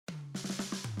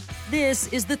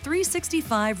This is the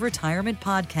 365 Retirement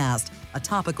Podcast, a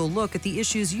topical look at the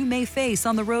issues you may face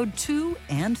on the road to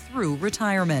and through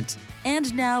retirement.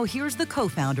 And now here's the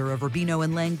co-founder of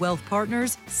Rubino & Lang Wealth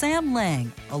Partners, Sam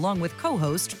Lang, along with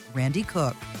co-host Randy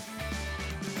Cook.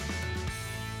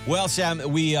 Well,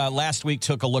 Sam, we last week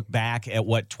took a look back at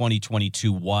what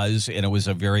 2022 was, and it was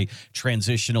a very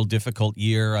transitional, difficult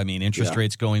year. I mean, interest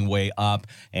rates going way up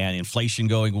and inflation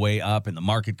going way up and the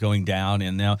market going down.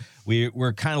 And now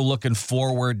we're kind of looking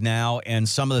forward now, and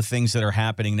some of the things that are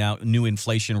happening now, new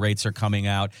inflation rates are coming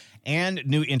out and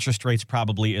new interest rates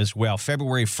probably as well.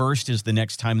 February 1st is the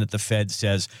next time that the Fed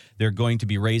says they're going to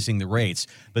be raising the rates.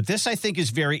 But this, I think,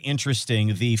 is very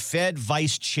interesting. The Fed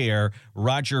Vice Chair,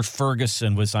 Roger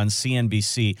Ferguson, was on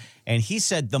CNBC, and he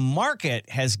said the market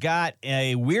has got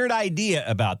a weird idea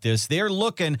about this. They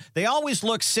always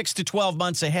look 6 to 12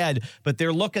 months ahead, but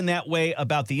they're looking that way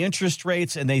about the interest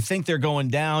rates, and they think they're going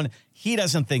down. He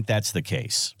doesn't think that's the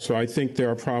case. So I think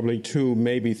there are probably 2,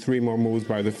 maybe 3 more moves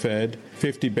by the Fed,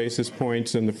 50 basis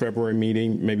points in the February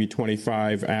meeting, maybe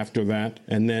 25 after that,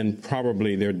 and then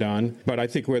probably they're done. But I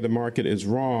think where the market is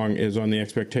wrong is on the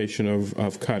expectation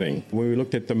of cutting. When we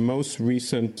looked at the most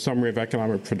recent summary of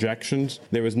economic projections,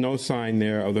 there was no sign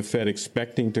there of the Fed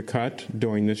expecting to cut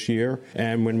during this year.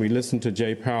 And when we listened to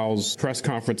Jay Powell's press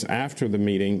conference after the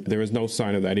meeting, there was no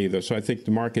sign of that either. So I think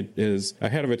the market is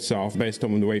ahead of itself based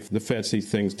on the way the Fed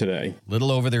sees things today.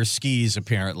 Little over their skis,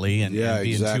 apparently, and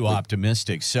being too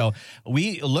optimistic. So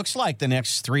looks like the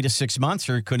next 3 to 6 months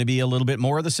are going to be a little bit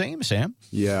more of the same, Sam.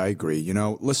 Yeah, I agree. You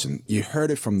know, listen, you heard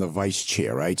it from the vice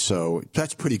chair, right? So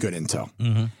that's pretty good intel.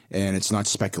 Mm-hmm. And it's not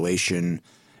speculation.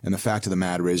 And the fact of the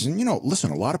matter is, and, you know,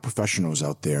 listen, a lot of professionals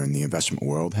out there in the investment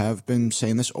world have been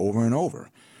saying this over and over.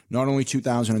 Not only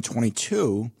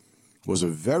 2022 was a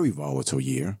very volatile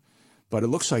year, but it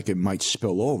looks like it might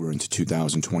spill over into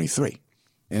 2023.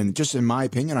 And just in my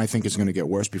opinion, I think it's going to get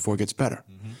worse before it gets better.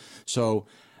 Mm-hmm. So,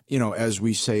 you know, as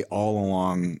we say all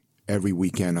along every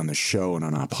weekend on the show and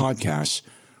on our podcasts,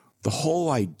 the whole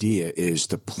idea is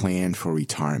to plan for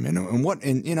retirement.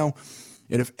 And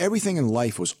if everything in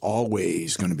life was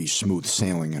always going to be smooth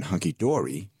sailing and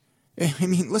hunky-dory, I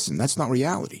mean, listen, that's not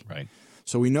reality. Right.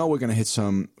 So we know we're going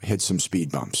to hit some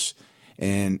speed bumps.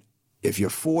 And if you're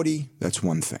 40, that's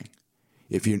one thing.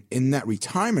 If you're in that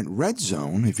retirement red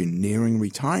zone, if you're nearing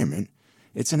retirement,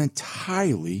 it's an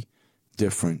entirely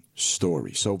different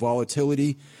story. So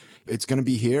volatility, it's going to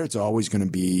be here. It's always going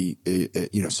to be,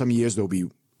 some years it'll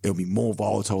be more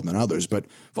volatile than others, but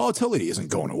volatility isn't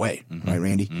going away, right,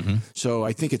 Randy? Mm-hmm. So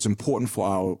I think it's important for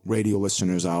our radio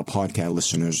listeners, our podcast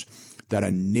listeners that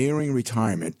are nearing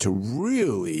retirement to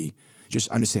really just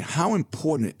understand how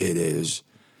important it is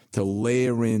to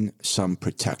layer in some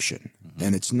protection.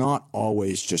 And it's not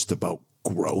always just about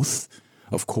growth.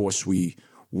 Of course, we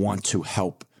want to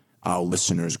help our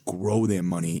listeners grow their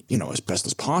money, as best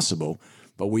as possible.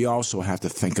 But we also have to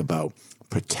think about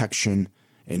protection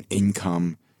and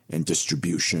income and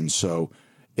distribution. So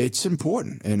it's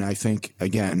important. And I think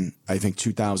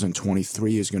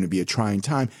 2023 is going to be a trying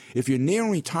time. If you're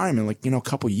nearing retirement, a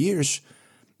couple of years,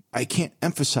 I can't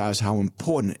emphasize how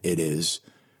important it is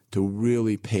to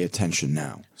really pay attention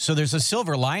now. So there's a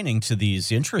silver lining to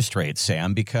these interest rates,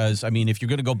 Sam, because, I mean, if you're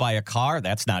going to go buy a car,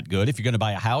 that's not good. If you're going to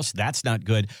buy a house, that's not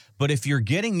good. But if you're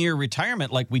getting near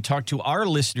retirement, like we talked to our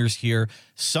listeners here,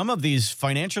 some of these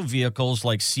financial vehicles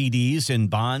like CDs and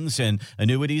bonds and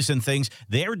annuities and things,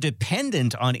 they're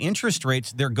dependent on interest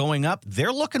rates. They're going up.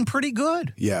 They're looking pretty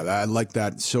good. Yeah, I like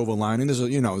that silver lining.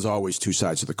 There's always two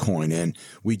sides of the coin. And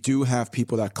we do have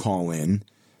people that call in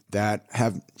that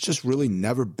have just really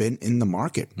never been in the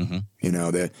market.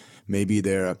 Mm-hmm. That maybe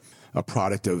they're a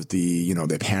product of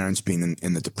their parents being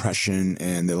in the Depression,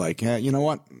 and they're like, yeah, you know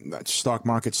what, that stock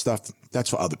market stuff, that's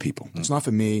for other people. Mm-hmm. It's not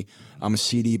for me. I'm a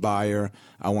CD buyer.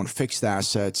 I want fixed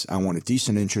assets. I want a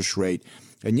decent interest rate.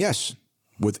 And yes,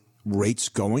 with rates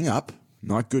going up,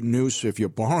 not good news if you're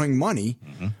borrowing money,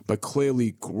 but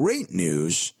clearly great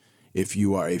news if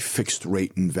you are a fixed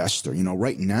rate investor.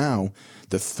 Right now,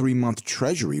 the 3-month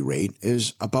treasury rate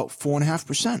is about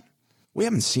 4.5%. We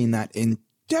haven't seen that in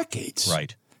decades.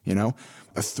 Right.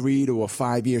 A 3 to a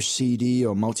 5 year CD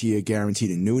or multi-year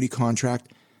guaranteed annuity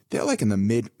contract, they're like in the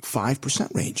mid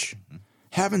 5% range. Mm-hmm.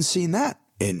 Haven't seen that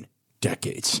in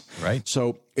decades. Right.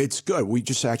 So it's good. We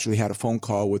just actually had a phone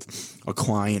call with a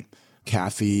client.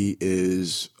 Kathy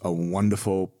is a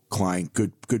wonderful client,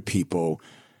 good people.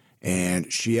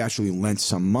 And she actually lent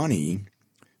some money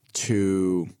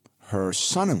to her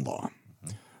son-in-law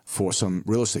for some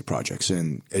real estate projects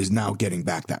and is now getting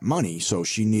back that money. So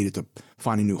she needed to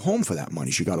find a new home for that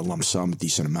money. She got a lump sum, a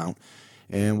decent amount.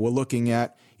 And we're looking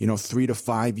at, 3 to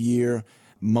 5 year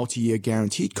multi-year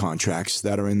guaranteed contracts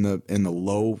that are in the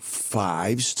low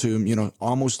 5s to,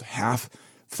 almost half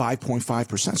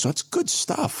 5.5%. So it's good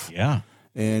stuff. Yeah.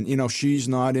 And, she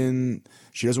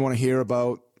doesn't want to hear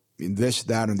about this,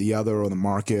 that, and the other, or the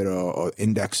market, or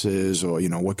indexes, or,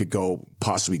 what could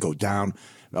possibly go down.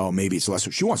 Oh, maybe it's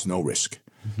less. She wants no risk.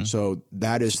 Mm-hmm. So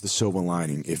that is the silver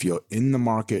lining. If you're in the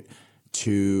market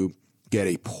to get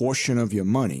a portion of your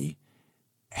money,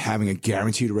 having a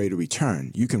guaranteed rate of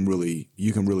return, you can really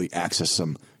access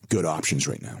some good options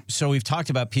right now. So we've talked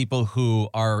about people who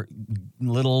are a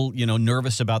little,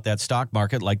 nervous about that stock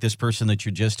market, like this person that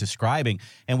you're just describing.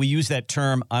 And we use that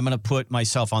term, I'm going to put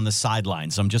myself on the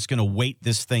sidelines. I'm just going to wait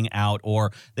this thing out.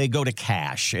 Or they go to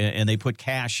cash and they put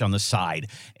cash on the side.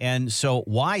 And so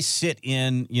why sit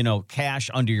in, cash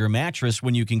under your mattress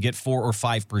when you can get 4 or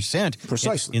 5%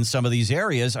 precisely in some of these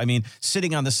areas? I mean,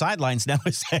 sitting on the sidelines now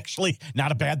is actually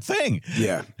not a bad thing.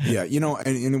 Yeah.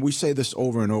 And we say this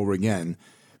over and over again.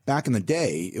 Back in the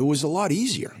day, it was a lot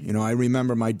easier. I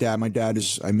remember my dad.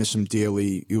 I miss him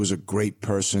dearly. He was a great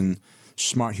person,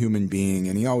 smart human being,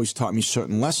 and he always taught me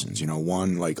certain lessons.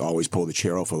 One, like always pull the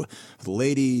chair out for the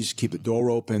ladies, keep the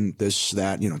door open, this,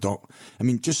 that,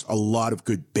 just a lot of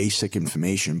good basic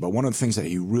information. But one of the things that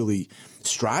he really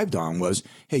strived on was,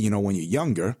 hey, when you're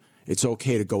younger, it's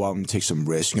okay to go out and take some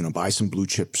risk, buy some blue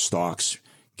chip stocks,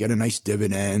 get a nice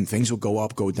dividend, things will go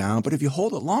up, go down. But if you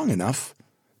hold it long enough,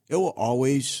 it will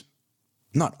always,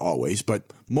 not always,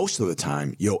 but most of the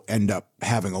time, you'll end up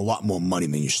having a lot more money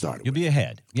than you started. You'll be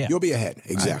ahead. Yeah. You'll be ahead.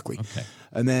 Exactly. Okay.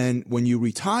 And then when you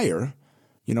retire,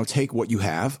 take what you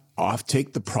have off,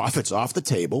 take the profits off the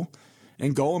table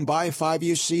and go and buy a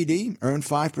 5-year CD, earn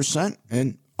 5%,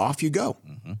 and off you go.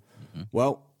 Mm-hmm. Mm-hmm.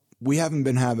 Well, we haven't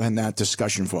been having that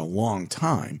discussion for a long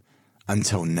time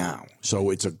until now. So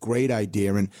it's a great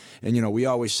idea. And we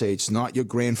always say it's not your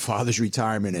grandfather's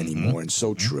retirement anymore. Mm-hmm. And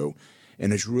so true.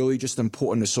 And it's really just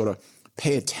important to sort of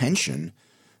pay attention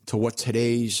to what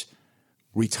today's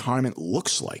retirement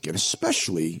looks like. And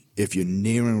especially if you're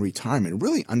nearing retirement, it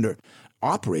really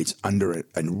operates under a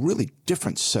really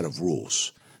different set of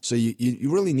rules. So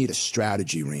you really need a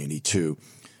strategy, Randy, to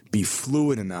be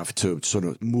fluid enough to sort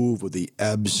of move with the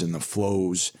ebbs and the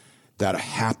flows that are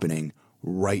happening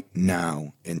right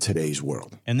now in today's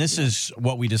world. And this is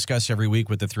what we discuss every week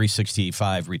with the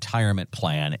 365 retirement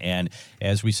plan. And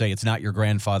as we say, it's not your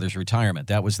grandfather's retirement.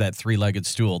 That was that three-legged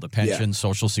stool, the pension,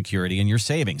 Social Security, and your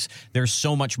savings. There's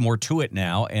so much more to it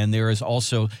now, and there is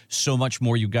also so much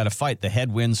more you've got to fight. The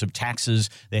headwinds of taxes,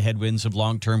 the headwinds of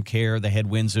long-term care, the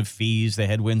headwinds of fees, the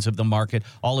headwinds of the market,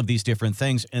 all of these different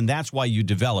things. And that's why you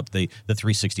developed the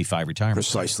 365 retirement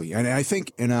Precisely. plan. And I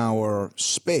think in our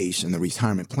space, in the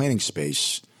retirement planning space,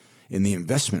 in the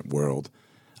investment world,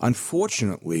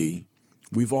 unfortunately,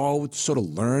 we've all sort of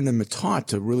learned and been taught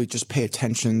to really just pay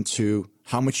attention to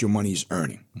how much your money is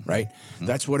earning, right? Mm-hmm.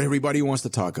 That's what everybody wants to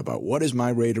talk about. What is my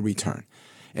rate of return?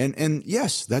 And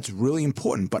yes, that's really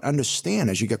important. But understand,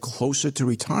 as you get closer to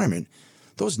retirement,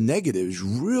 those negatives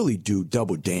really do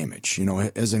double damage.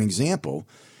 As an example,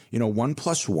 1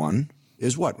 + 1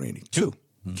 is what, Randy? 2.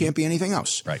 Mm-hmm. Can't be anything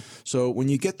else. Right. So when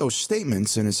you get those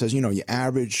statements and it says, your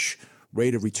average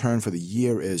rate of return for the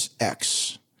year is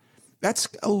X, that's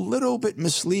a little bit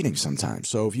misleading sometimes.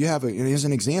 So if you have here's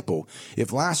an example.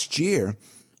 If last year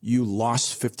you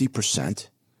lost 50%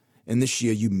 and this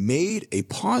year you made a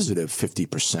positive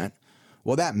 50%,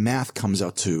 well, that math comes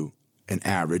out to an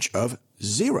average of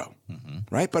 0,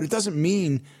 right? But it doesn't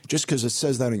mean just because it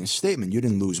says that in your statement, you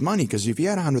didn't lose money. Because if you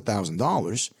had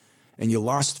 $100,000 and you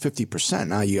lost 50%,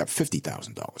 now you got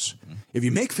 $50,000. Mm-hmm. If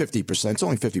you make 50%, it's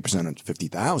only 50% of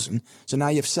 50,000. So now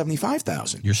you have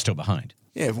 75,000. You're still behind.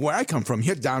 Yeah, where I come from,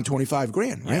 you're down 25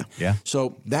 grand, right? Yeah.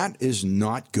 So that is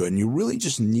not good. And you really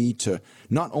just need to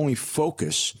not only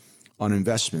focus on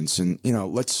investments and,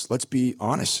 let's be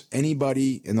honest.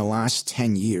 Anybody in the last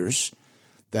 10 years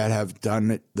that have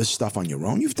done this stuff on your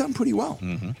own, you've done pretty well.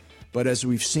 Mm-hmm. But as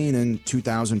we've seen in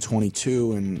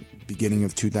 2022 and beginning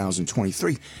of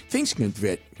 2023, things can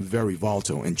get very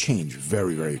volatile and change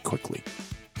very, very quickly.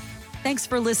 Thanks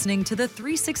for listening to the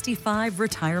 365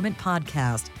 Retirement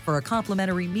Podcast. For a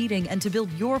complimentary meeting and to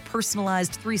build your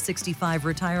personalized 365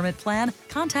 retirement plan,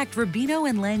 contact Rubino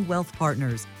and Lang Wealth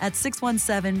Partners at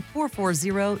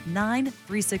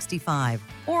 617-440-9365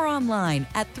 or online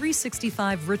at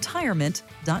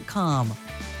 365retirement.com.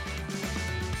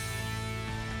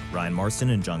 Ryan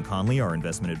Marston and John Conley are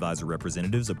investment advisor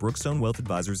representatives of Brookstone Wealth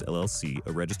Advisors, LLC,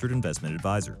 a registered investment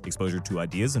advisor. Exposure to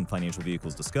ideas and financial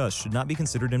vehicles discussed should not be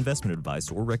considered investment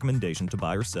advice or recommendation to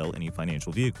buy or sell any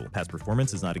financial vehicle. Past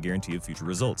performance is not a guarantee of future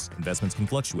results. Investments can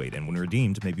fluctuate and when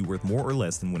redeemed may be worth more or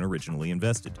less than when originally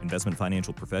invested. Investment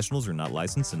financial professionals are not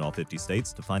licensed in all 50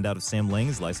 states. To find out if Sam Lang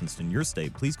is licensed in your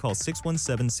state, please call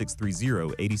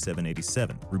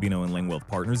 617-630-8787. Rubino and Lang Wealth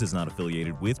Partners is not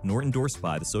affiliated with nor endorsed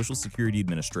by the Social Security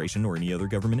Administration or any other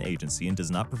government agency and does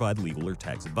not provide legal or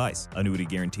tax advice. Annuity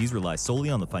guarantees rely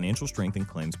solely on the financial strength and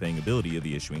claims-paying ability of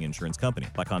the issuing insurance company.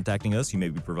 By contacting us, you may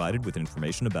be provided with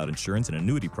information about insurance and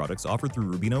annuity products offered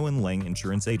through Rubino and Lang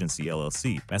Insurance Agency,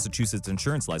 LLC, Massachusetts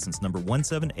Insurance License number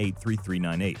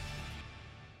 1783398.